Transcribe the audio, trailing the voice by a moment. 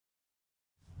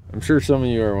I'm sure some of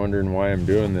you are wondering why I'm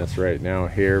doing this right now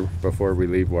here before we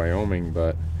leave Wyoming,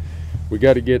 but we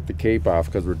got to get the cape off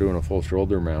because we're doing a full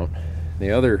shoulder mount.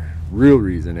 The other real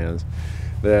reason is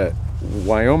that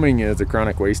Wyoming is a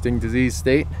chronic wasting disease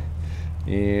state,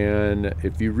 and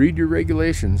if you read your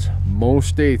regulations, most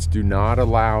states do not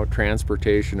allow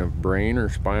transportation of brain or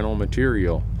spinal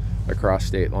material across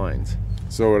state lines.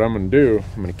 So what I'm going to do,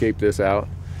 I'm going to cape this out.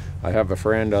 I have a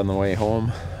friend on the way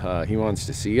home. He wants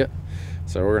to see it.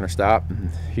 So we're going to stop and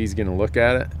he's going to look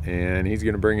at it, and he's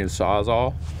going to bring his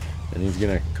Sawzall and he's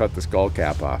going to cut the skull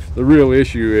cap off. The real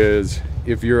issue is,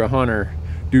 if you're a hunter,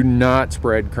 do not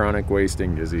spread chronic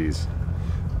wasting disease.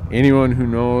 Anyone who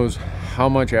knows how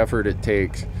much effort it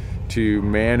takes to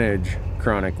manage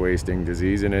chronic wasting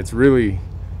disease, and it's really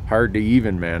hard to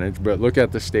even manage, but look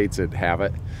at the states that have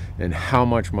it and how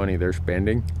much money they're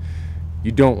spending.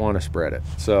 You don't want to spread it.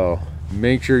 So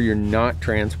make sure you're not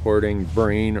transporting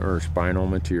brain or spinal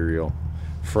material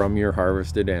from your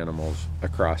harvested animals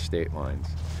across state lines.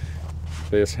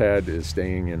 This head is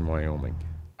staying in Wyoming.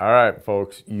 All right,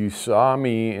 folks, you saw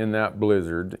me in that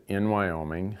blizzard in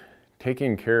Wyoming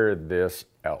taking care of this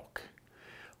elk.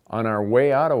 On our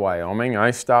way out of Wyoming,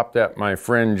 I stopped at my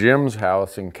friend Jim's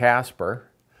house in Casper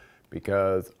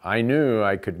because I knew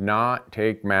I could not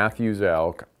take Matthew's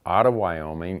elk out of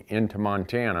Wyoming into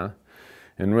Montana,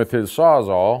 and with his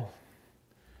Sawzall,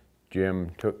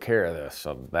 Jim took care of this,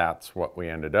 so that's what we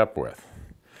ended up with.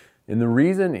 And the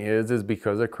reason is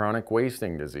because of chronic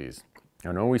wasting disease.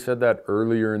 I know we said that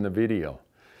earlier in the video,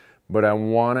 but I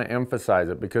want to emphasize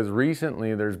it because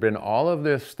recently there's been all of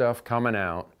this stuff coming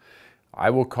out.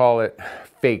 I will call it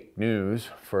fake news,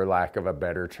 for lack of a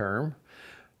better term.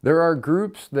 There are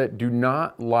groups that do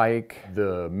not like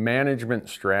the management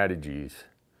strategies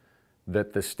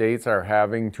that the states are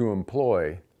having to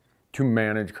employ to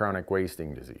manage chronic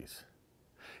wasting disease.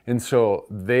 And so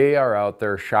they are out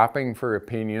there shopping for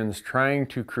opinions, trying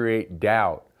to create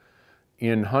doubt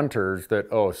in hunters that,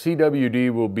 oh,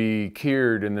 CWD will be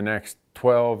cured in the next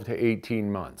 12 to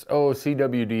 18 months. Oh,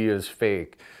 CWD is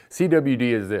fake. CWD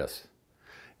is this.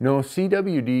 No,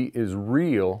 CWD is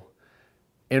real.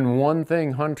 And one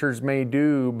thing hunters may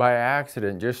do by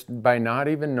accident, just by not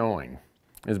even knowing,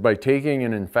 is by taking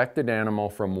an infected animal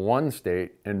from one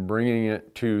state and bringing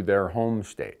it to their home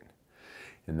state.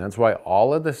 And that's why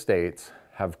all of the states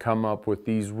have come up with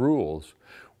these rules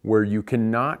where you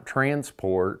cannot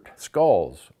transport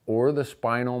skulls or the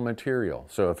spinal material.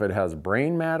 So if it has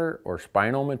brain matter or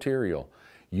spinal material,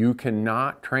 you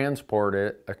cannot transport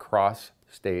it across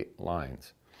state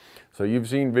lines. So you've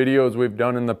seen videos we've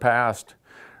done in the past.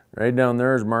 Right down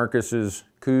there is Marcus's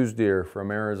Coues deer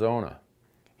from Arizona.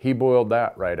 He boiled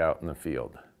that right out in the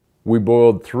field. We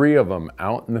boiled 3 of them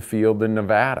out in the field in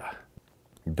Nevada.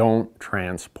 Don't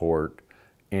transport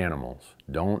animals.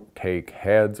 Don't take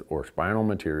heads or spinal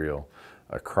material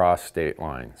across state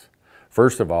lines.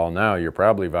 First of all, now you're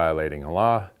probably violating a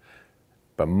law,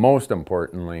 but most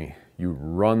importantly, you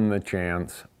run the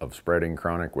chance of spreading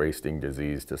chronic wasting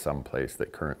disease to some place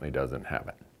that currently doesn't have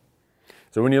it.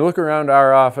 So when you look around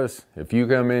our office, if you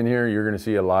come in here, you're going to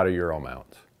see a lot of Euro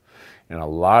mounts. And a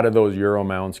lot of those Euro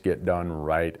mounts get done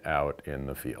right out in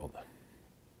the field.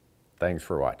 Thanks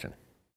for watching.